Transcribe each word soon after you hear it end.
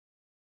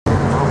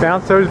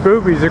bounce those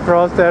boobies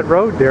across that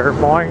road there.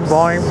 Boing,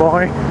 boing,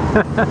 boing.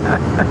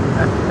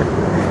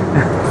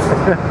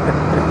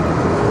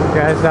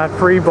 Guy's not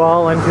free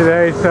balling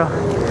today, so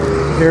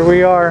here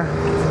we are.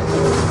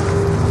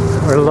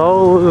 We're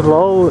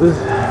Lowe's.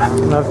 I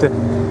don't know if the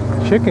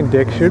chicken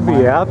dick should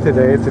be out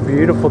today. It's a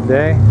beautiful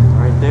day.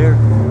 Right there.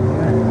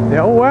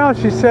 Oh wow,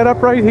 she's set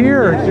up right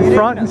here. Yeah, she's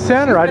front and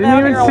center. I didn't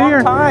even see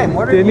her.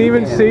 Didn't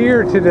even see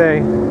her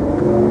today.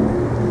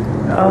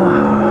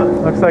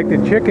 Looks like the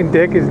chicken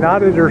dick is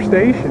not at her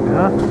station,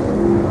 huh?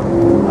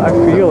 I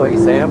feel it.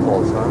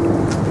 Samples, huh?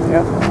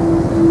 Yep.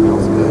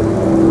 Smells good.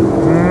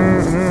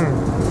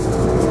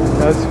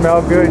 Does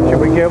smell good. Should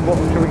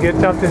we get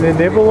something to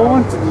nibble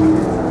on?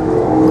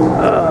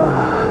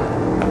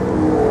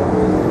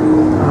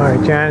 All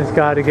right, Janet's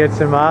got to get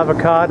some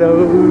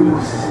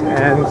avocados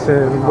and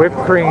some whipped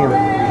cream.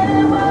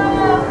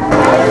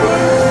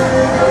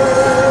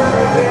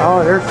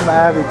 Oh, there's some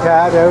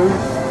avocados.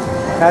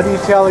 How do you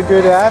tell a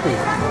good Abby?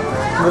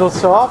 A little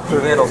soft? A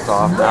little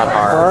soft, not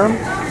hard. Firm?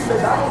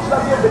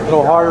 A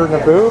little harder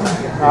than a boob?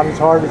 Not as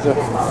hard as a...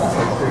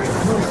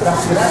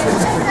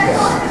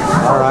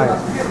 Alright.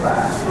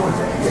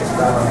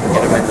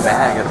 Get them in the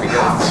bag, it'll be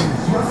good.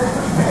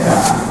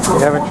 You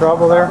having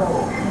trouble there?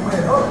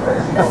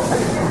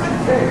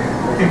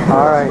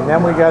 Alright,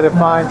 then we got to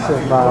find some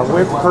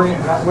whipped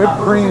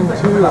cream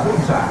too.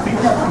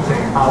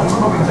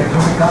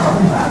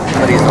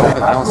 Somebody's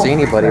over. I don't see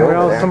anybody over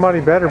there. Somebody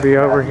better be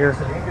over here.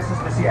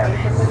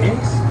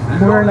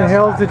 Where in the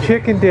hell's the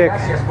chicken dick?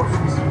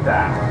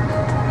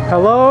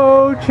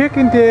 Hello,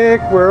 chicken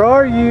dick, where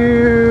are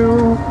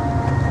you?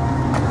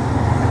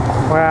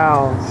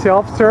 Wow,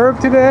 self-serve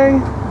today?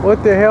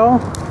 What the hell?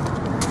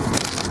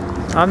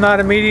 I'm not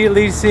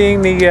immediately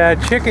seeing the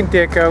chicken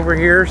dick over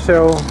here,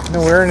 so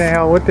where in the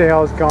hell, what the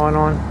hell is going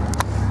on?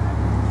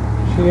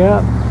 She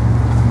up?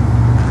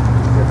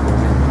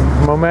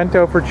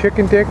 Memento for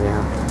chicken dick?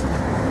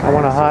 Yeah. I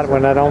want a hot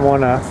one, I don't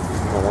want a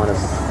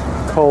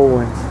cold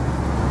one.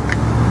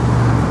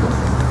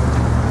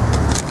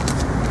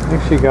 I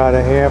think she got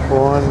a half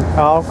one.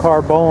 Al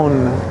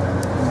Carbone.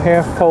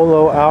 Half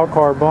polo Al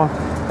Carbone.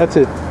 That's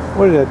a,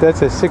 what is that?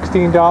 That's a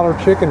 $16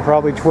 chicken,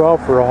 probably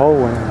 12 for a whole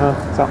one, huh?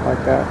 Something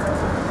like that.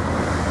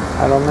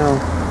 I don't know.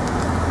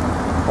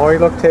 Oh, you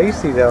look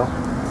tasty though.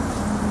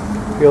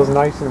 Feels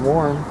nice and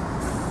warm.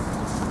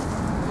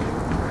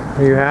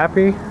 Are you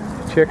happy?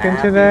 Chicken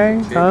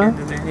today? Huh?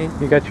 Today.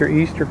 You got your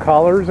Easter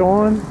colors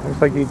on? Looks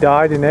like you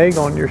dyed an egg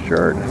on your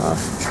shirt, huh?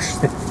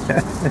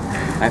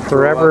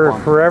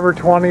 Forever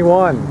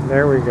 21.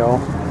 There we go.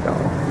 So,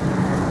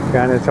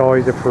 again, it's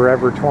always a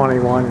Forever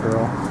 21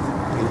 girl.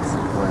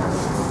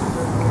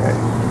 Okay.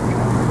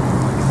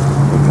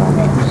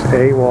 Just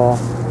AWOL.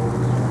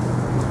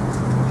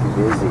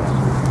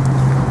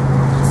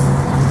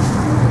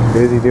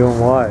 Busy doing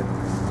what?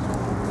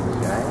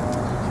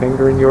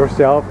 Fingering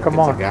yourself? Come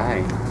on. It's a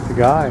guy. It's a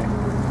guy.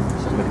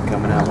 Somebody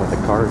coming out with a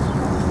cart.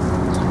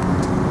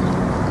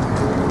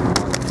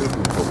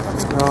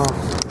 Oh.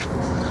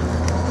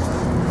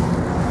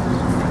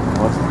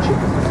 What's the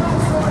chicken?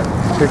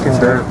 Chicken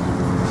burn.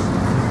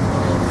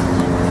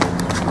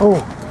 Oh,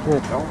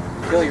 shit. Don't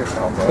kill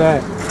yourself, bro. Okay.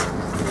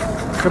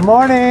 Good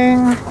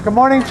morning. Good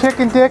morning,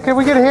 chicken dick. Can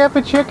we get half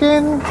a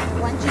chicken?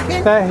 One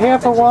chicken? That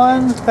half of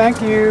one.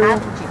 Thank you.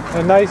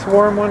 A nice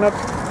warm one up.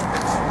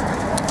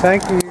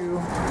 Thank you.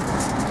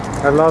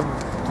 I love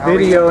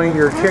videoing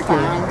your chicken.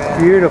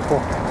 Beautiful.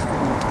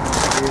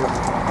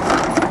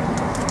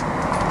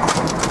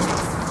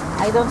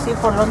 I don't see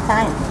for a long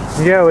time.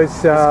 Yeah,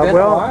 it's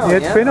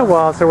been a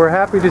while, so we're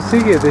happy to see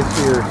you this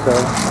year. So,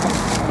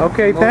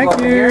 okay, thank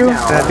you.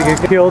 Not to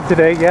get killed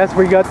today. Yes,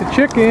 we got the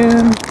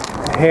chicken,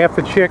 half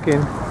a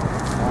chicken,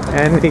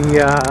 and the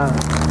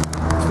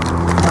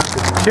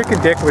chicken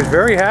dick was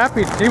very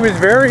happy. She was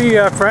very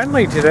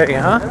friendly today,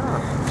 huh?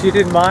 She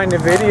didn't mind the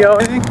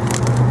videoing.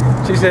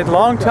 She said,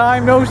 "Long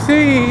time no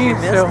see."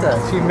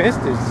 She missed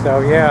us.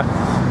 So yeah.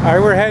 All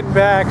right, we're heading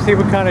back. See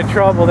what kind of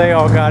trouble they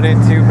all got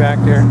into back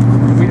there.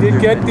 We did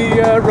get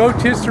the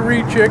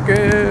rotisserie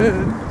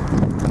chicken.